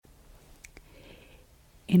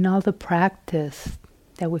in all the practice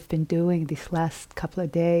that we've been doing these last couple of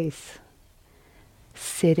days,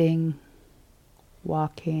 sitting,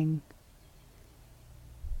 walking,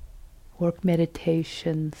 work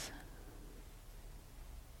meditations,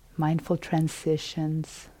 mindful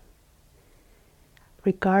transitions,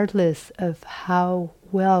 regardless of how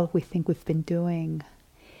well we think we've been doing,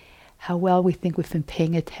 how well we think we've been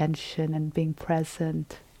paying attention and being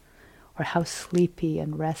present, or how sleepy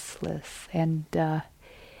and restless and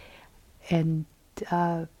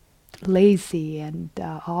lazy and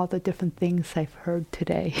all the different things I've heard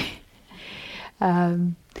today.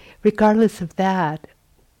 Regardless of that,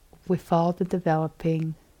 we've all been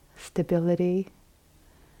developing stability,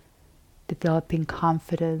 developing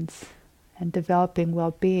confidence, and developing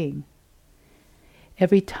well-being.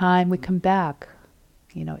 Every time we come back,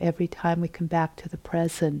 every time we come back to the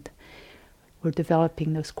present, we're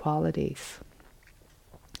developing those qualities.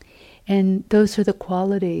 And those are the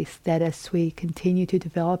qualities that, as we continue to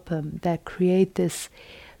develop them, that create this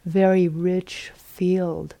very rich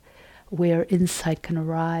field where insight can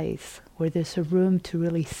arise, where there's a room to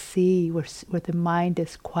really see, where the mind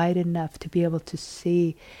is quiet enough to be able to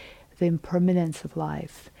see the impermanence of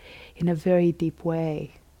life in a very deep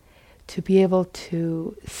way, to be able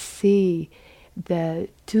to see the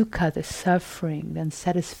dukkha, the suffering, the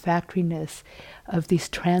unsatisfactoriness of these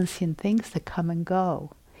transient things that come and go,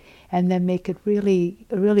 and then make it really,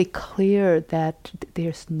 really clear that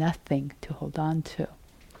there's nothing to hold on to.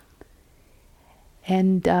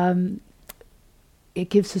 And it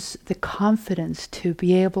gives us the confidence to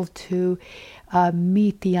be able to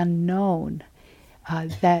meet the unknown,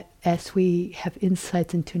 that as we have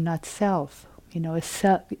insights into not self,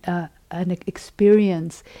 an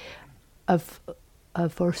experience of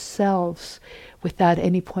ourselves without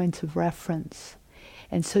any points of reference.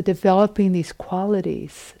 And so developing these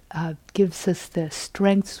qualities gives us the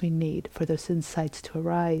strengths we need for those insights to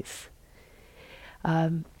arise.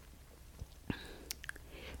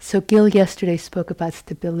 So Gil yesterday spoke about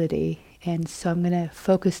stability, and so I'm going to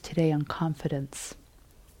focus today on confidence.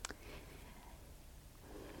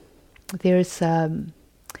 There's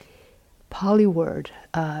Pali word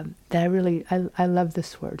that I love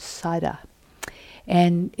this word, sada.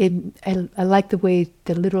 And I like the way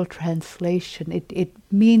the literal translation, it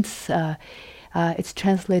means, it's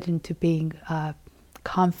translated into being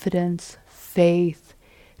confidence, faith,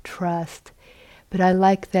 trust. But I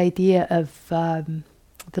like the idea of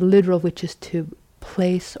the literal, which is to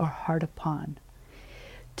place our heart upon,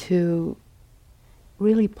 to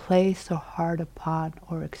really place our heart upon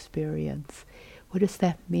our experience. What does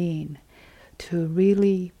that mean? To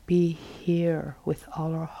really be here with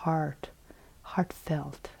all our heart,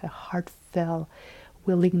 heartfelt, a heartfelt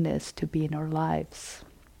willingness to be in our lives.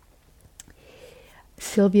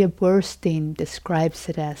 Sylvia Boorstein describes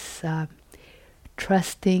it as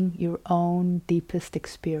trusting your own deepest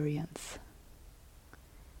experience.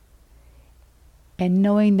 And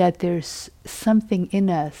knowing that there's something in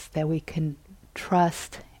us that we can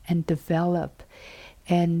trust and develop,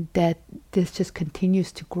 and that this just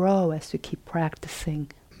continues to grow as we keep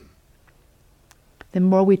practicing. The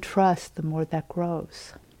more we trust, the more that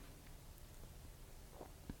grows.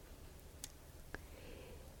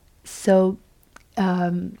 So,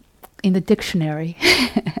 in the dictionary,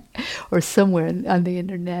 or somewhere on the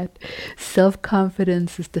internet,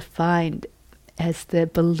 self-confidence is defined as the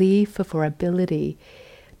belief of our ability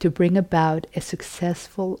to bring about a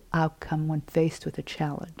successful outcome when faced with a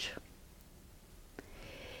challenge.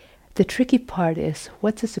 The tricky part is,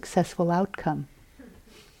 what's a successful outcome?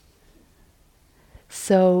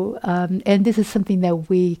 So, and this is something that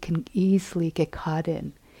we can easily get caught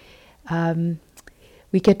in.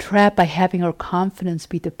 We get trapped by having our confidence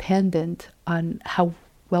be dependent on how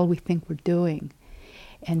well we think we're doing.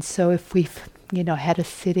 And so if we've, had a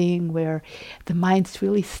sitting where the mind's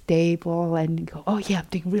really stable and you go, oh yeah, I'm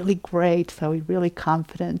doing really great, so we're really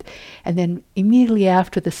confident. And then immediately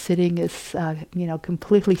after the sitting is,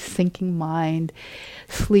 completely sinking mind,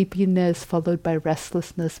 sleepiness followed by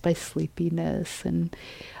restlessness, by sleepiness, and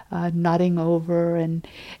nodding over, and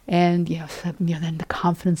then the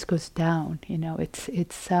confidence goes down.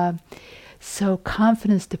 So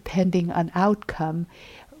confidence depending on outcome.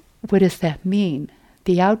 What does that mean?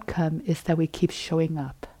 The outcome is that we keep showing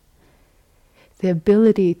up. The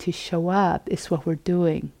ability to show up is what we're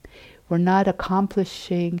doing. We're not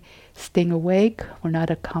accomplishing staying awake. We're not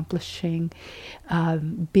accomplishing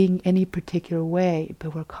being any particular way,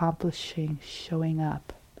 but we're accomplishing showing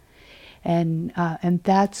up. And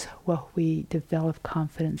that's what we develop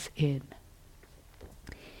confidence in.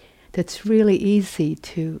 That's really easy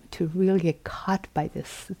to really get caught by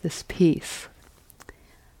this piece.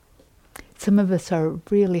 Some of us are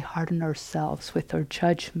really hard on ourselves with our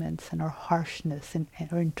judgments and our harshness and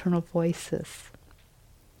our internal voices.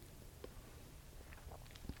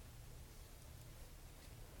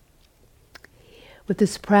 What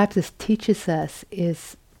this practice teaches us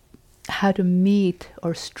is how to meet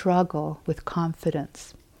or struggle with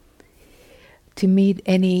confidence, to meet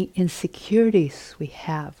any insecurities we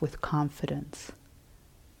have with confidence.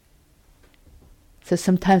 So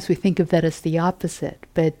sometimes we think of that as the opposite,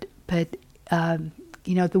 but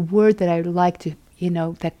the word that I like to,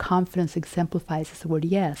 that confidence exemplifies is the word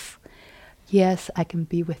yes. Yes, I can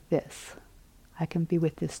be with this. I can be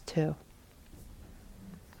with this too.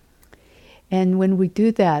 And when we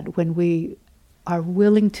do that, when we are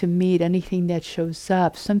willing to meet anything that shows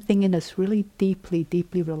up, something in us really deeply,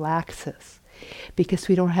 deeply relaxes, because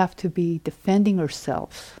we don't have to be defending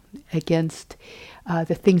ourselves against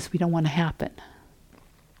the things we don't want to happen.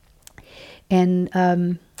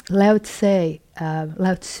 And Lao Tzu,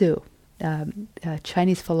 a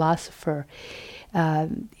Chinese philosopher,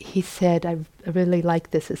 he said, I really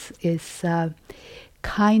like this, is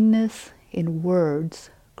kindness in words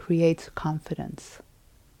creates confidence.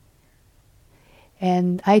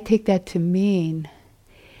 And I take that to mean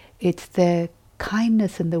it's the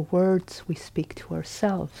kindness in the words we speak to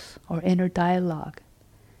ourselves, or inner dialogue.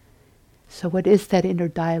 So what is that inner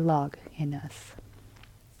dialogue in us?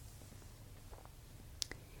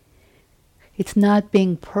 It's not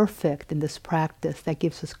being perfect in this practice that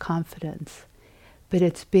gives us confidence, but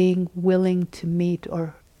it's being willing to meet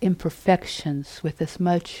our imperfections with as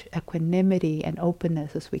much equanimity and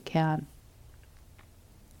openness as we can.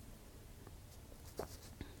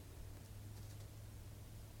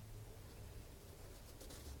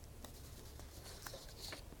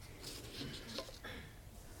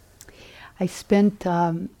 I spent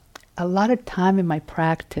a lot of time in my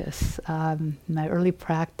practice, my early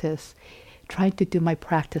practice, trying to do my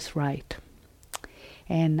practice right.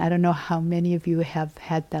 And I don't know how many of you have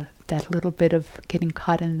had that little bit of getting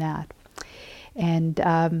caught in that. And,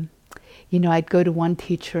 I'd go to one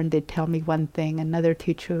teacher and they'd tell me one thing, another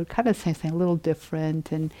teacher would kind of say something a little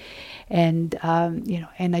different, and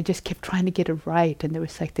I just kept trying to get it right, and there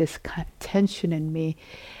was like this kind of tension in me.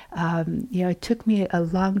 It took me a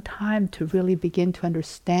long time to really begin to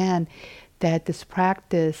understand that this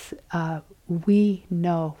practice, we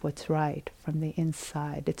know what's right from the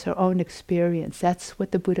inside. It's our own experience. That's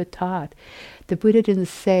what the Buddha taught. The Buddha didn't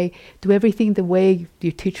say, do everything the way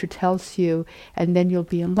your teacher tells you and then you'll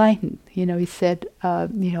be enlightened. He said,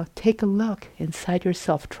 take a look inside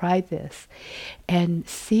yourself, try this, and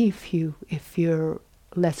see if you're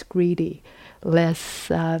less greedy, less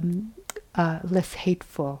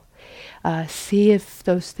hateful. See if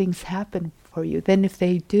those things happen for you. Then if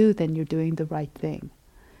they do, then you're doing the right thing.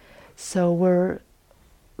 So we're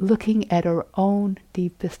looking at our own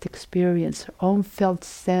deepest experience, our own felt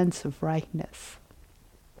sense of rightness.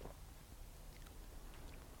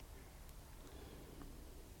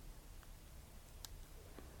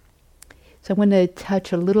 So I'm going to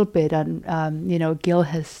touch a little bit on, Gil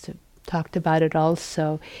has talked about it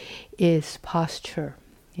also, is posture,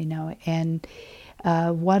 and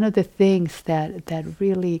one of the things that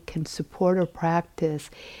really can support our practice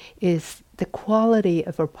is the quality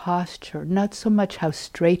of our posture, not so much how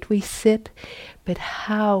straight we sit, but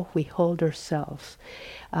how we hold ourselves.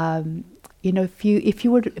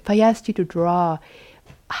 If I asked you to draw,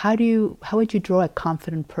 how would you draw a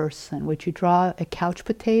confident person? Would you draw a couch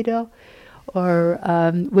potato, or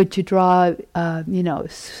would you draw,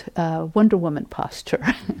 Wonder Woman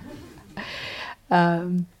posture?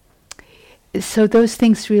 So those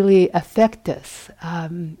things really affect us.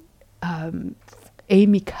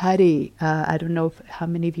 Amy Cuddy, I don't know how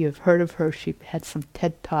many of you have heard of her. She had some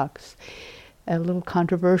TED Talks, a little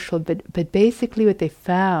controversial, but basically what they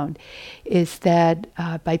found is that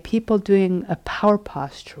by people doing a power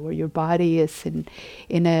posture, where your body is in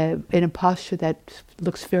a posture that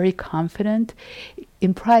looks very confident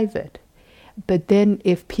in private, but then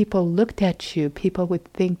if people looked at you, people would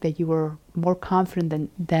think that you were more confident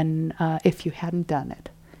than if you hadn't done it.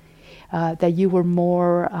 That you were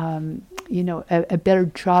more, a better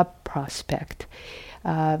job prospect.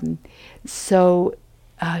 So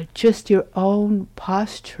just your own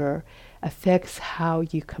posture affects how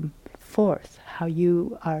you come forth, how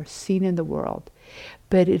you are seen in the world.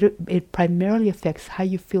 But it primarily affects how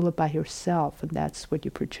you feel about yourself, and that's what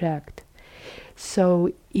you project.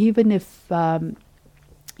 So even if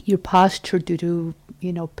your posture due to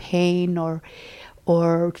pain or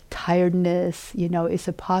tiredness, is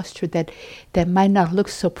a posture that might not look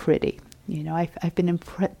so pretty. I've been in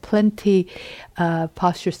plenty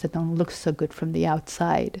postures that don't look so good from the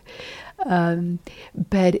outside.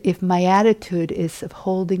 But if my attitude is of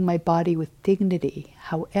holding my body with dignity,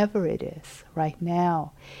 however it is right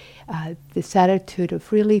now, this attitude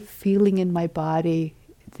of really feeling in my body,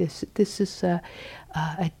 this is a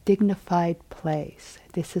dignified place.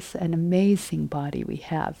 This is an amazing body we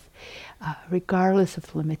have, regardless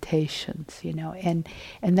of limitations, and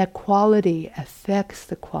that quality affects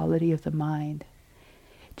the quality of the mind.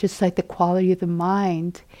 Just like the quality of the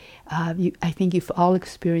mind, I think you've all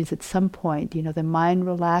experienced at some point, the mind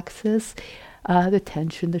relaxes, the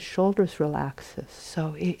tension, the shoulders relaxes.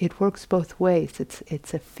 So it works both ways.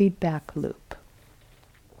 It's a feedback loop.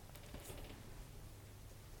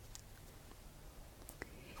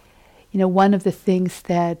 One of the things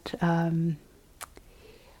that, I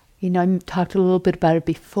talked a little bit about it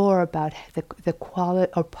before, about the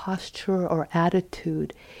quality or posture or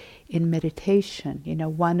attitude in meditation.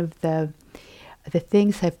 One of the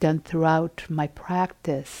things I've done throughout my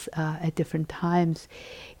practice at different times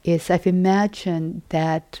is I've imagined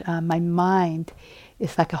that my mind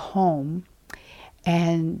is like a home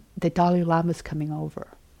and the Dalai Lama's coming over.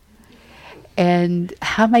 And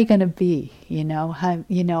how am I going to be? I'm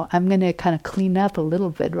going to kind of clean up a little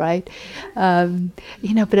bit, right? But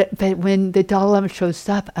when the Dalai Lama shows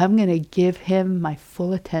up, I'm going to give him my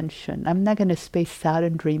full attention. I'm not going to space out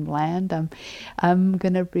in dreamland. I'm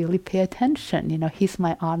going to really pay attention. He's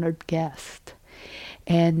my honored guest,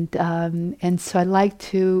 and so I like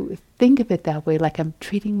to think of it that way, like I'm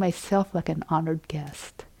treating myself like an honored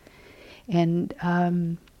guest, and.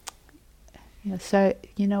 So,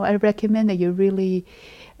 I recommend that you really,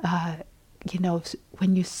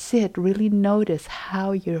 when you sit, really notice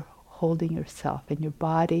how you're holding yourself and your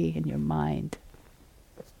body and your mind.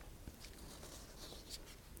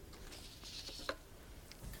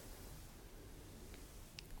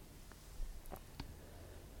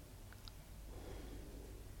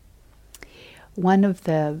 One of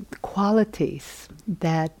the qualities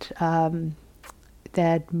that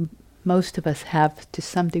that most of us have to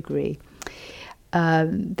some degree,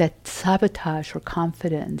 that sabotage or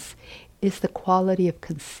confidence, is the quality of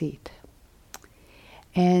conceit.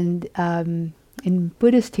 And in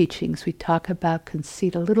Buddhist teachings, we talk about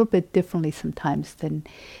conceit a little bit differently sometimes than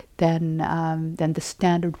the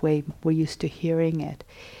standard way we're used to hearing it.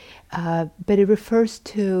 But it refers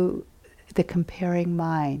to the comparing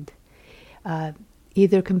mind,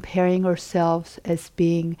 either comparing ourselves as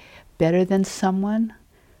being better than someone,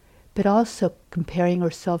 but also comparing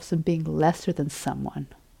ourselves and being lesser than someone,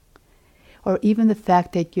 or even the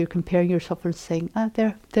fact that you're comparing yourself and saying,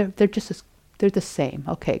 they're the same.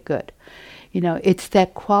 Okay, good. It's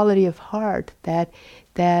that quality of heart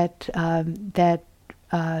that's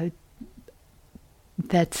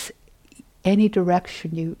any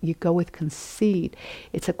direction you go with conceit.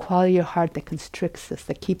 It's a quality of heart that constricts us,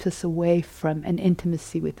 that keeps us away from an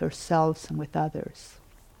intimacy with ourselves and with others.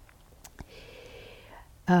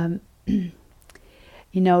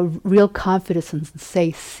 Real confidence and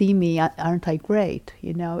say, see me, aren't I great?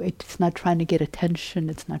 It's not trying to get attention.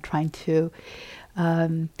 It's not trying to,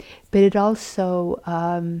 but it also,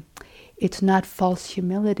 it's not false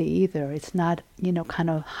humility either. It's not, kind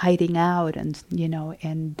of hiding out and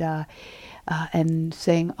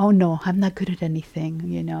saying, oh no, I'm not good at anything,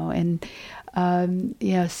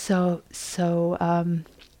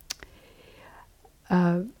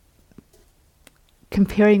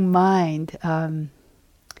 comparing mind,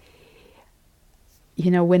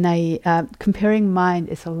 comparing mind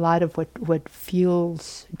is a lot of what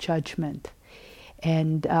fuels judgment.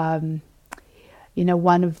 And,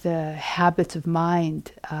 one of the habits of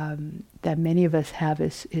mind that many of us have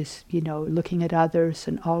is looking at others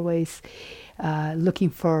and always looking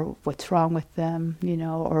for what's wrong with them,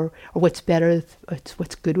 or what's better,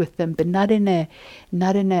 what's good with them, but not in a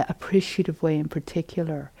appreciative way in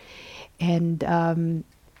particular. And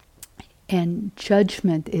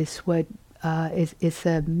judgment is what is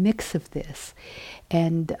a mix of this,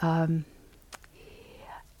 and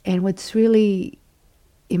what's really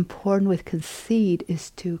important with conceit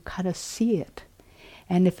is to kind of see it,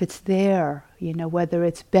 and if it's there, whether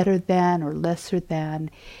it's better than or lesser than,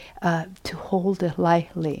 to hold it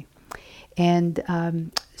lightly. And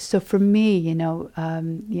so for me,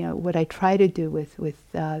 what I try to do with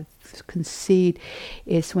conceit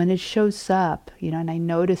is when it shows up, and I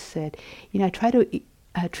notice it, I try to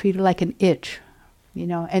treat it like an itch,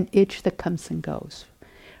 an itch that comes and goes,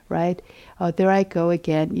 right? Oh, there I go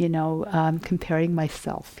again, comparing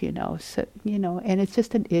myself, so, and it's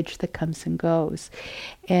just an itch that comes and goes.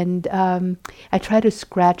 And I try to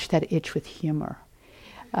scratch that itch with humor.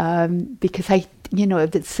 because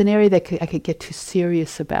if it's an area that I could get too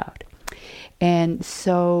serious about. And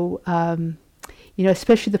so,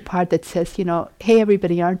 especially the part that says, hey,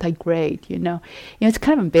 everybody, aren't I great? It's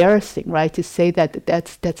kind of embarrassing, right, to say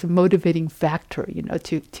that's a motivating factor,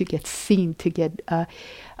 to get seen, to get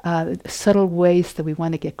subtle ways that we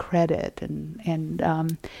want to get credit, and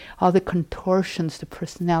all the contortions the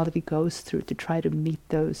personality goes through to try to meet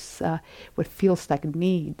those what feels like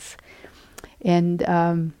needs. And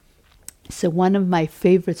so one of my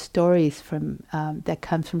favorite stories from that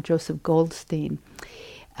comes from Joseph Goldstein,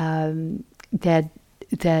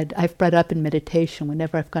 that I've brought up in meditation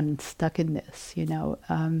whenever I've gotten stuck in this,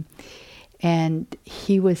 and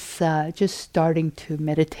he was just starting to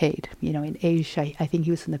meditate, in Asia. I think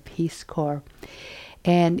he was in the Peace Corps,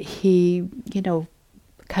 and he,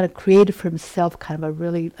 kind of created for himself kind of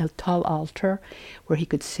a tall altar where he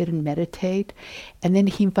could sit and meditate, and then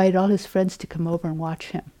he invited all his friends to come over and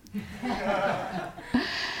watch him.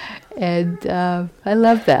 And I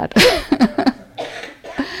love that.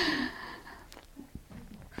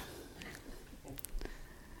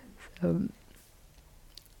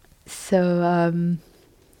 So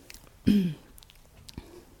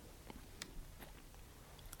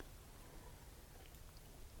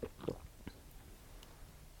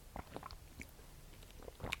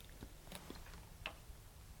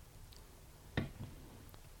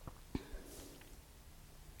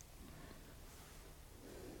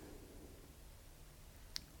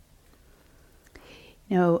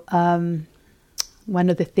one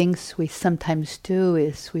of the things we sometimes do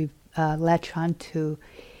is we latch on to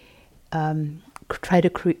try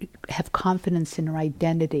to have confidence in our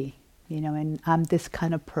identity, and I'm this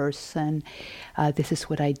kind of person, this is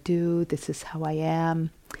what I do, this is how I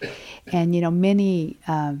am. And, many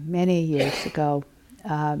years ago,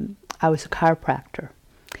 I was a chiropractor.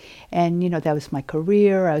 And, that was my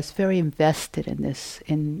career. I was very invested in this,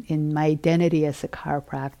 in my identity as a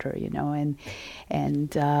chiropractor, and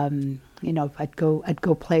I'd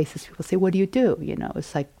go places. People say, "What do you do?"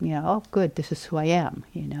 It's like, oh, good, this is who I am,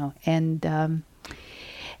 and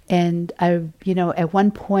I, at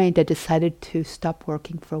one point I decided to stop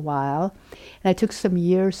working for a while, and I took some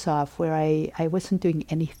years off where I wasn't doing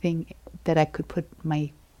anything that I could put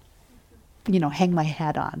my, hang my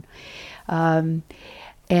hat on.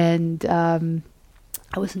 And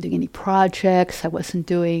I wasn't doing any projects. I wasn't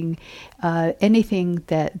doing anything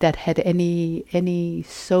that had any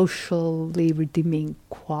socially redeeming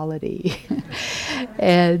quality.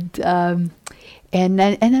 and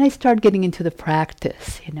then I started getting into the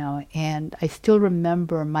practice, and I still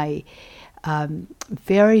remember my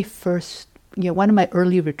very first, one of my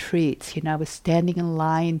early retreats. I was standing in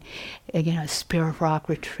line, a Spirit Rock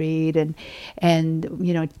retreat, and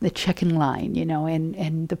the check-in line,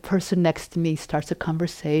 and the person next to me starts a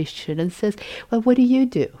conversation and says, "Well, what do you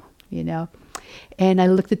do?" And I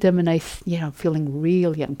looked at them and I, feeling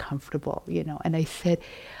really uncomfortable, and I said,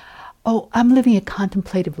 "Oh, I'm living a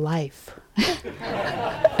contemplative life."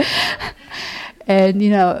 And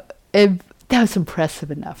that was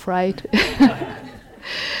impressive enough, right?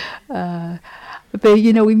 But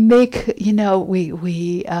we make,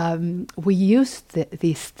 we use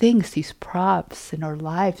these things, these props in our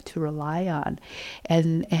life to rely on,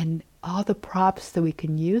 and all the props that we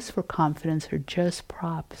can use for confidence are just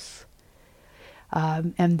props.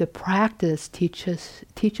 And the practice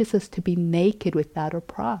teaches us to be naked without our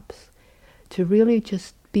props, to really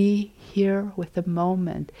just be here with the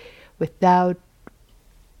moment, without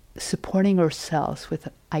supporting ourselves with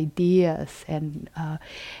ideas and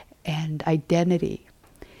identity.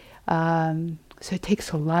 So it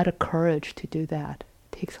takes a lot of courage to do that.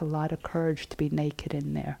 It takes a lot of courage to be naked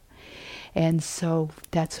in there. And so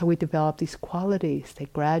that's how we develop these qualities. They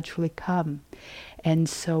gradually come. And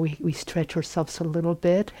so we stretch ourselves a little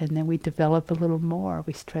bit, and then we develop a little more.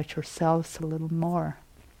 We stretch ourselves a little more.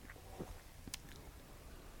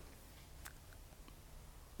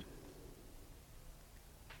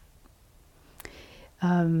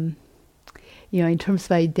 In terms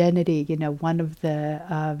of identity, one of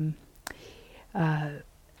the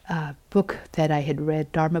book that I had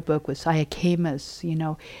read, Dharma book, was Ayakema's,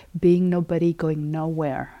 being nobody, going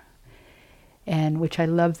nowhere, and which I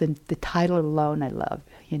love. The title alone I love,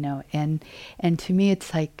 and to me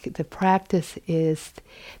it's like the practice is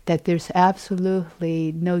that there's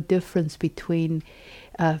absolutely no difference between,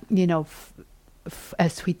 as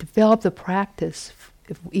we develop the practice,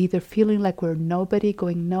 either feeling like we're nobody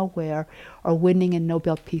going nowhere or winning a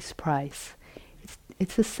Nobel Peace Prize.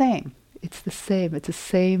 It's the same. It's the same. It's the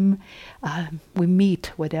same. We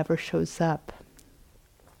meet whatever shows up.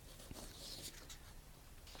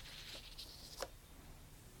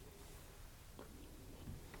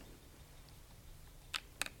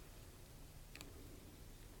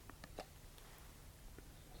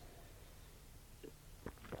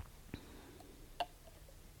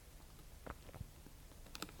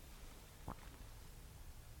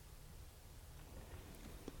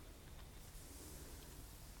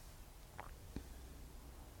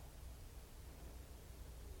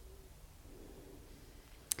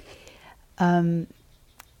 In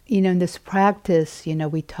this practice,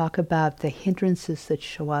 we talk about the hindrances that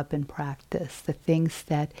show up in practice, the things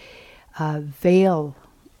that veil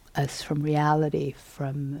us from reality,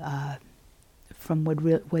 from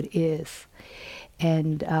what is.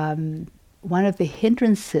 And one of the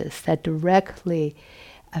hindrances that directly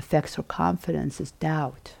affects our confidence is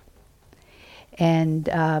doubt.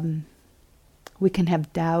 And we can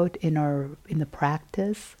have doubt in the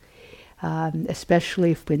practice,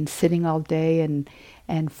 especially if we've been sitting all day and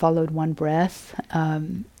followed one breath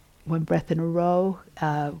in a row.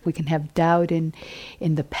 We can have doubt in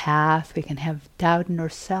the path. We can have doubt in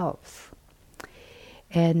ourselves.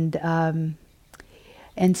 And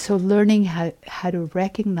so learning how to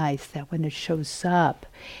recognize that when it shows up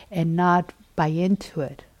and not buy into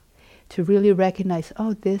it, to really recognize,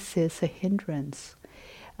 oh, this is a hindrance.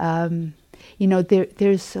 There's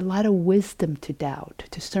a lot of wisdom to doubt,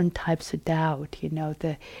 to certain types of doubt.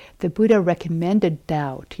 The Buddha recommended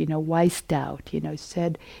doubt, wise doubt.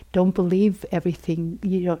 Said, don't believe everything.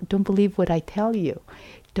 Don't believe what I tell you.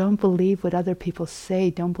 Don't believe what other people say.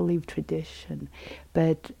 Don't believe tradition,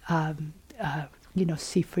 but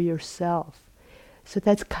see for yourself. So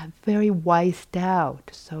that's very wise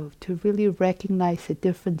doubt. So to really recognize the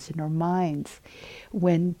difference in our minds,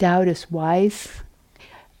 when doubt is wise,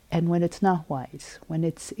 and when it's not wise, when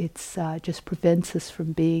it's just prevents us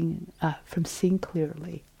from from seeing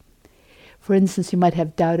clearly. For instance, you might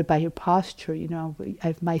have doubt about your posture.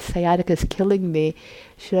 My sciatica is killing me.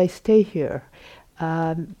 Should I stay here?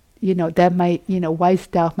 That might, wise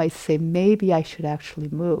doubt might say, maybe I should actually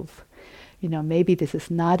move. Maybe this is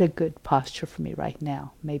not a good posture for me right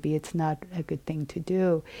now. Maybe it's not a good thing to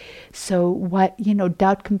do. So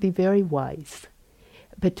doubt can be very wise.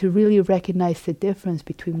 But to really recognize the difference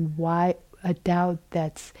between a doubt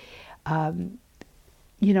that's,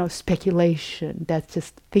 speculation, that's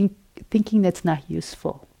just thinking that's not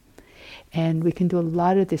useful. And we can do a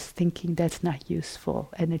lot of this thinking that's not useful,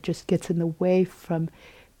 and it just gets in the way from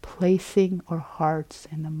placing our hearts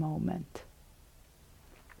in the moment.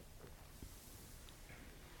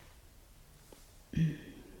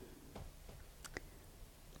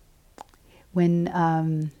 When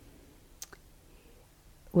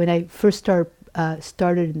I first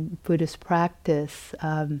started in Buddhist practice,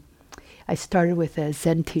 I started with a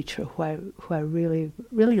Zen teacher who I really,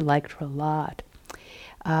 really liked her a lot.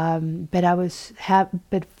 But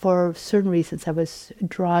for certain reasons, I was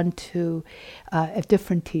drawn to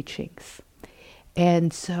different teachings,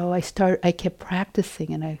 and so I kept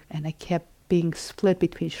practicing, and I kept being split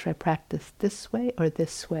between, should I practice this way or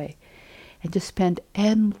this way, and just spent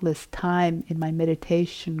endless time in my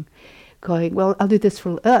meditation going, well, I'll do this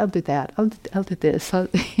I'll do that, I'll do this,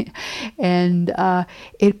 and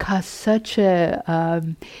it caused such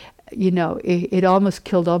a it almost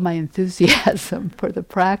killed all my enthusiasm for the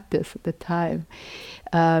practice at the time.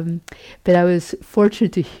 But I was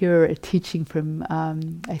fortunate to hear a teaching from,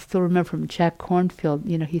 I still remember, from Jack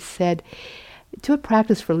Kornfield. He said, do a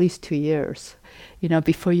practice for at least 2 years,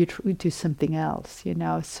 before you do something else,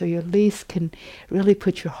 so you at least can really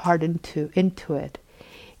put your heart into it,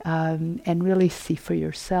 and really see for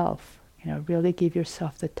yourself, really give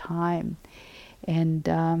yourself the time.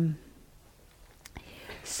 And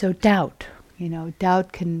so doubt,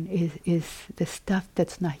 doubt is the stuff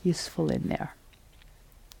that's not useful in there.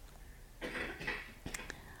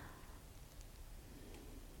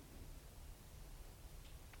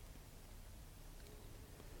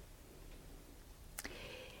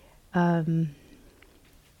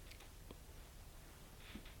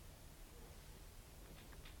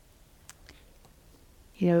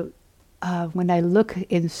 When I look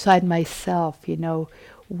inside myself,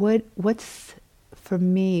 what's for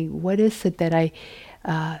me? What is it that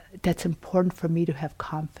that's important for me to have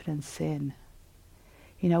confidence in?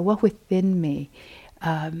 What within me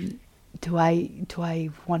do I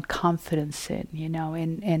want confidence in?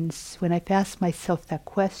 And when I've asked myself that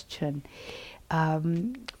question,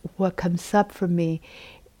 what comes up for me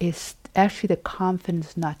is actually the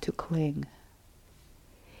confidence not to cling.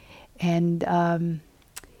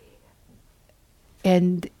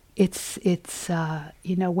 And it's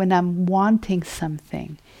when I'm wanting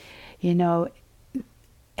something,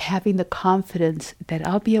 having the confidence that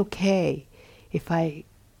I'll be okay if I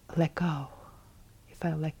let go.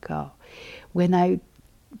 When I'm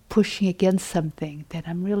pushing against something, that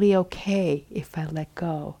I'm really okay if I let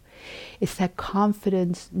go. It's that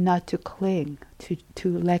confidence not to cling,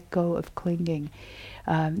 to let go of clinging.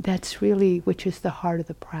 That's really, which is the heart of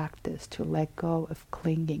the practice, to let go of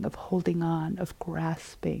clinging, of holding on, of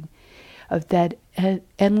grasping, of that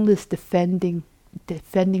endless defending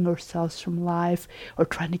defending ourselves from life or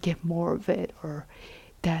trying to get more of it, or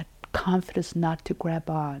that confidence not to grab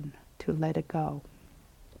on, to let it go.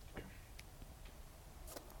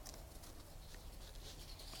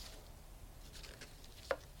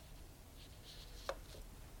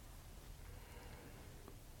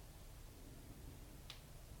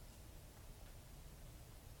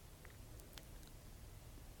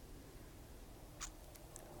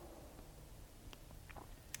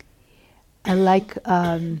 I like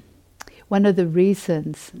one of the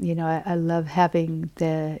reasons, I love having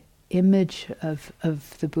the image of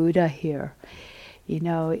the Buddha here,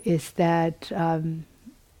 is that,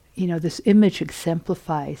 this image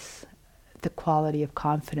exemplifies the quality of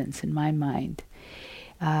confidence in my mind.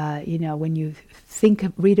 When you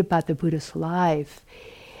read about the Buddha's life,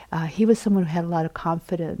 he was someone who had a lot of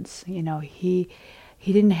confidence. He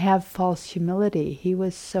didn't have false humility. He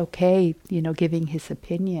was okay, giving his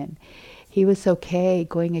opinion. He was okay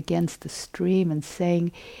going against the stream and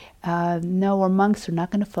saying, no, our monks are not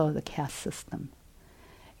going to follow the caste system.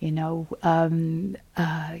 He didn't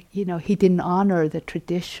honor the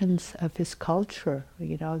traditions of his culture,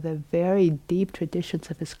 the very deep traditions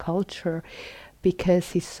of his culture,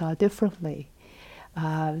 because he saw differently.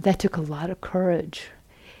 That took a lot of courage.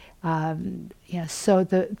 So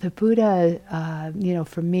the Buddha,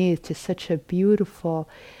 for me, is just such a beautiful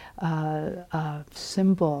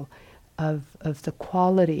symbol of the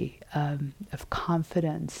quality of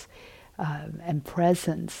confidence and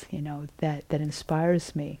presence, that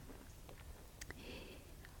inspires me.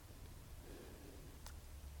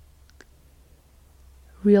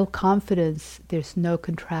 Real confidence, there's no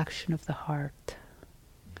contraction of the heart.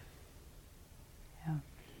 Yeah.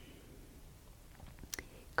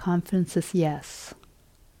 Confidence is yes.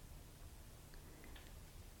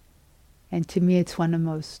 And to me, it's one of the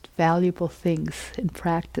most valuable things in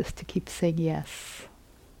practice, to keep saying yes.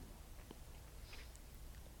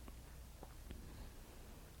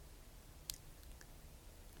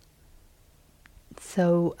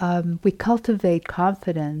 So we cultivate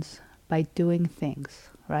confidence by doing things,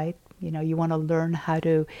 right? You want to learn how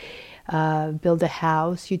to build a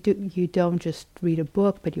house. You don't just read a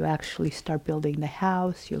book, but you actually start building the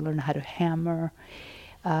house. You learn how to hammer.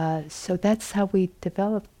 So that's how we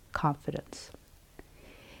develop confidence.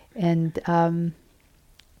 And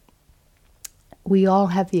we all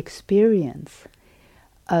have the experience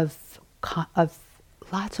of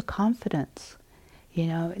lots of confidence.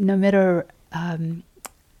 No matter,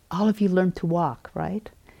 all of you learn to walk, right?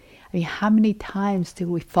 I mean, how many times did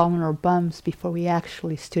we fall on our bums before we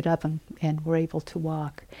actually stood up and were able to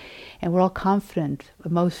walk? And we're all confident.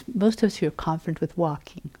 Most of us here are confident with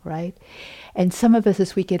walking, right? And some of us,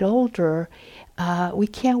 as we get older, we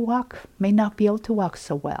can't walk, may not be able to walk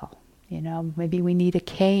so well. Maybe we need a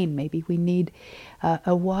cane, maybe we need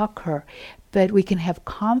a walker. But we can have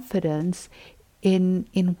confidence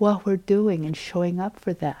in what we're doing and showing up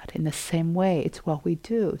for that in the same way. It's what we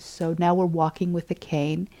do. So now we're walking with a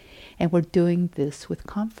cane, and we're doing this with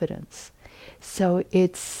confidence. So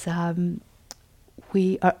it's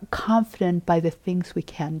we are confident by the things we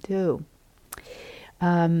can do.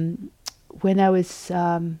 When I was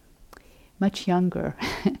much younger,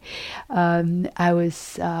 I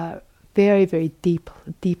was very, very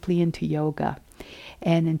deeply into yoga,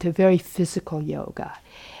 and into very physical yoga.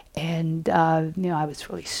 And I was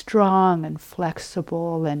really strong and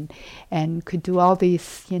flexible, and could do all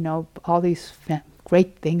these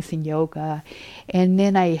great things in yoga. And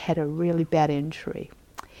then I had a really bad injury,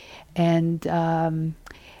 and I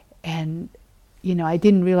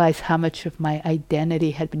didn't realize how much of my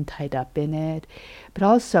identity had been tied up in it. But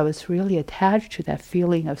also, I was really attached to that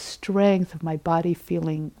feeling of strength, of my body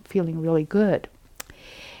feeling really good.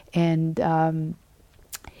 And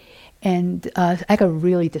I got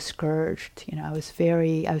really discouraged. I was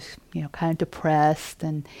kind of depressed,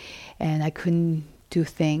 and I couldn't do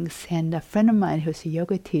things. And a friend of mine who's a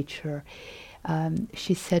yoga teacher,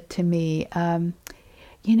 she said to me,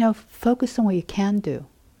 focus on what you can do,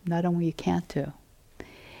 not on what you can't do.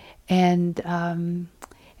 And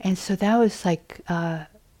so that was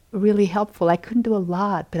really helpful. I couldn't do a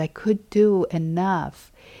lot, but I could do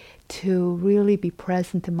enough to really be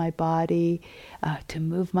present in my body, to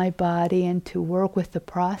move my body, and to work with the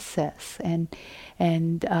process. And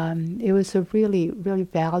it was a really, really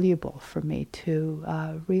valuable for me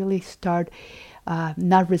to really start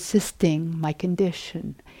not resisting my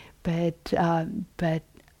condition, but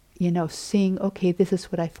seeing, okay, this is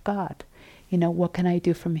what I've got. What can I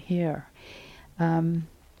do from here? And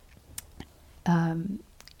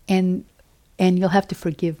And you'll have to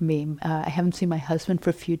forgive me. I haven't seen my husband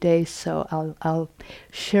for a few days, so I'll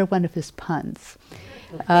share one of his puns.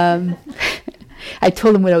 I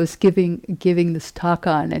told him what I was giving this talk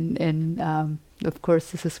on, and of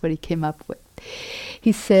course this is what he came up with.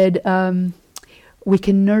 He said, we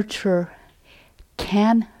can nurture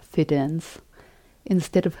confidence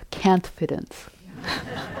instead of can't-fidence.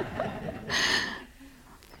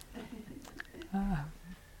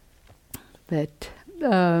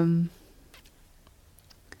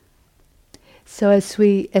 So as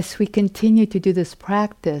we continue to do this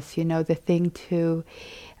practice, the thing to,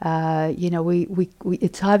 we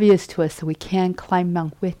it's obvious to us that we can't climb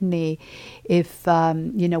Mount Whitney if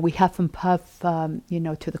we huff and puff,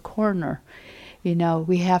 to the corner.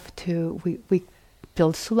 We have to we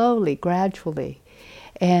build slowly, gradually,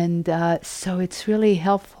 and so it's really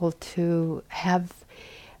helpful to have.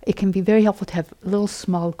 It can be very helpful to have little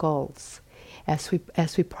small goals as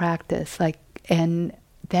we practice, and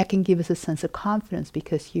that can give us a sense of confidence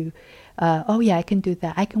because I can do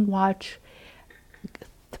that. I can watch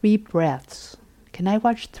 3 breaths. Can I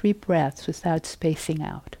watch 3 breaths without spacing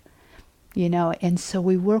out? And so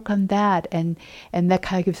we work on that, and that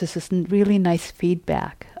kind of gives us this really nice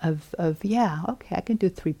feedback of okay, I can do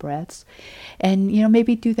 3 breaths, and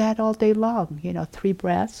maybe do that all day long. 3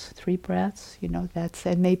 breaths,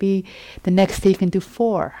 and maybe the next day you can do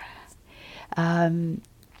 4.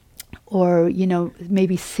 Or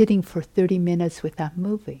maybe sitting for 30 minutes without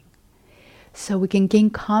moving. So we can gain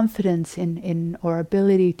confidence in our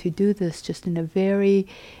ability to do this just in a very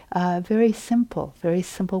simple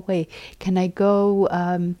way. Can I go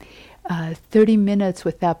 30 minutes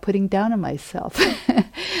without putting down on myself?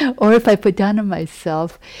 Or if I put down on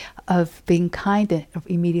myself, of being kind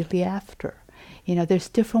immediately after. There's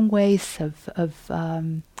different ways of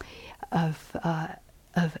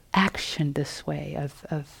action this way,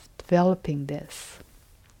 of developing this.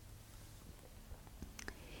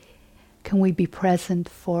 Can we be present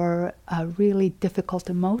for a really difficult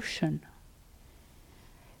emotion?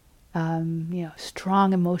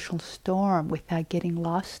 Strong emotional storm without getting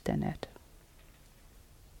lost in it.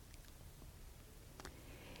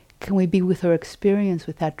 Can we be with our experience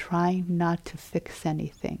without trying not to fix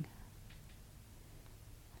anything?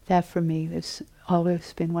 That for me has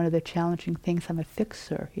always been one of the challenging things. I'm a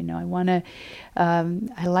fixer,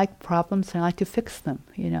 I like problems and I like to fix them,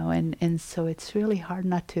 and so it's really hard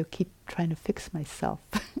not to keep trying to fix myself.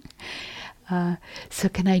 So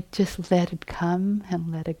can I just let it come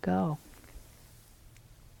and let it go?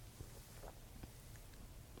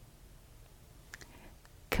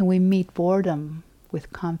 Can we meet boredom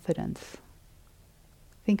with confidence?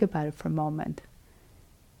 Think about it for a moment.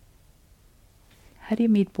 How do you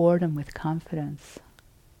meet boredom with confidence?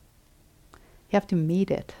 You have to meet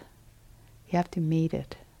it. You have to meet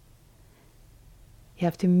it. You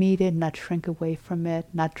have to meet it, not shrink away from it,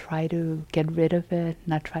 not try to get rid of it,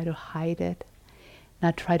 not try to hide it,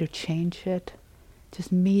 not try to change it.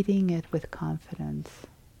 Just meeting it with confidence.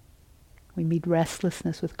 We meet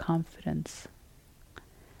restlessness with confidence.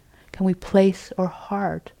 Can we place our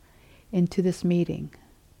heart into this meeting?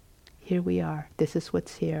 Here we are. This is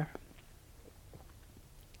what's here.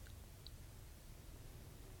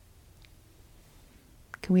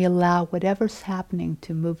 Can we allow whatever's happening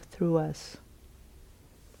to move through us?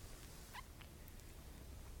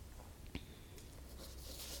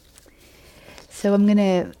 So I'm going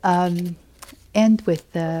to end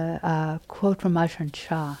with the quote from Ajahn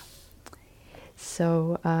Chah.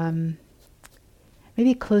 So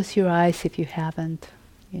maybe close your eyes if you haven't,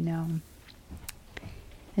 and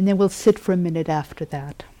then we'll sit for a minute after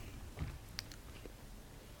that.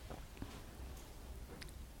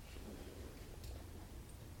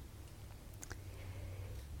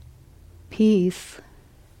 Peace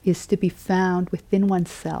is to be found within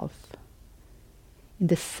oneself, in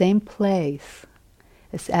the same place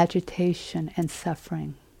as agitation and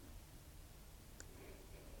suffering.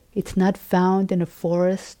 It's not found in a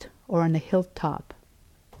forest or on a hilltop,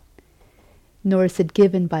 nor is it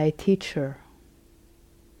given by a teacher.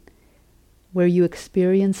 Where you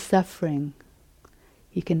experience suffering,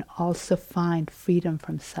 you can also find freedom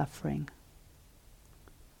from suffering.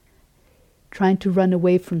 Trying to run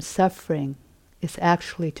away from suffering is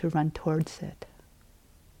actually to run towards it.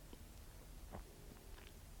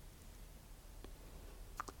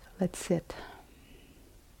 So let's sit.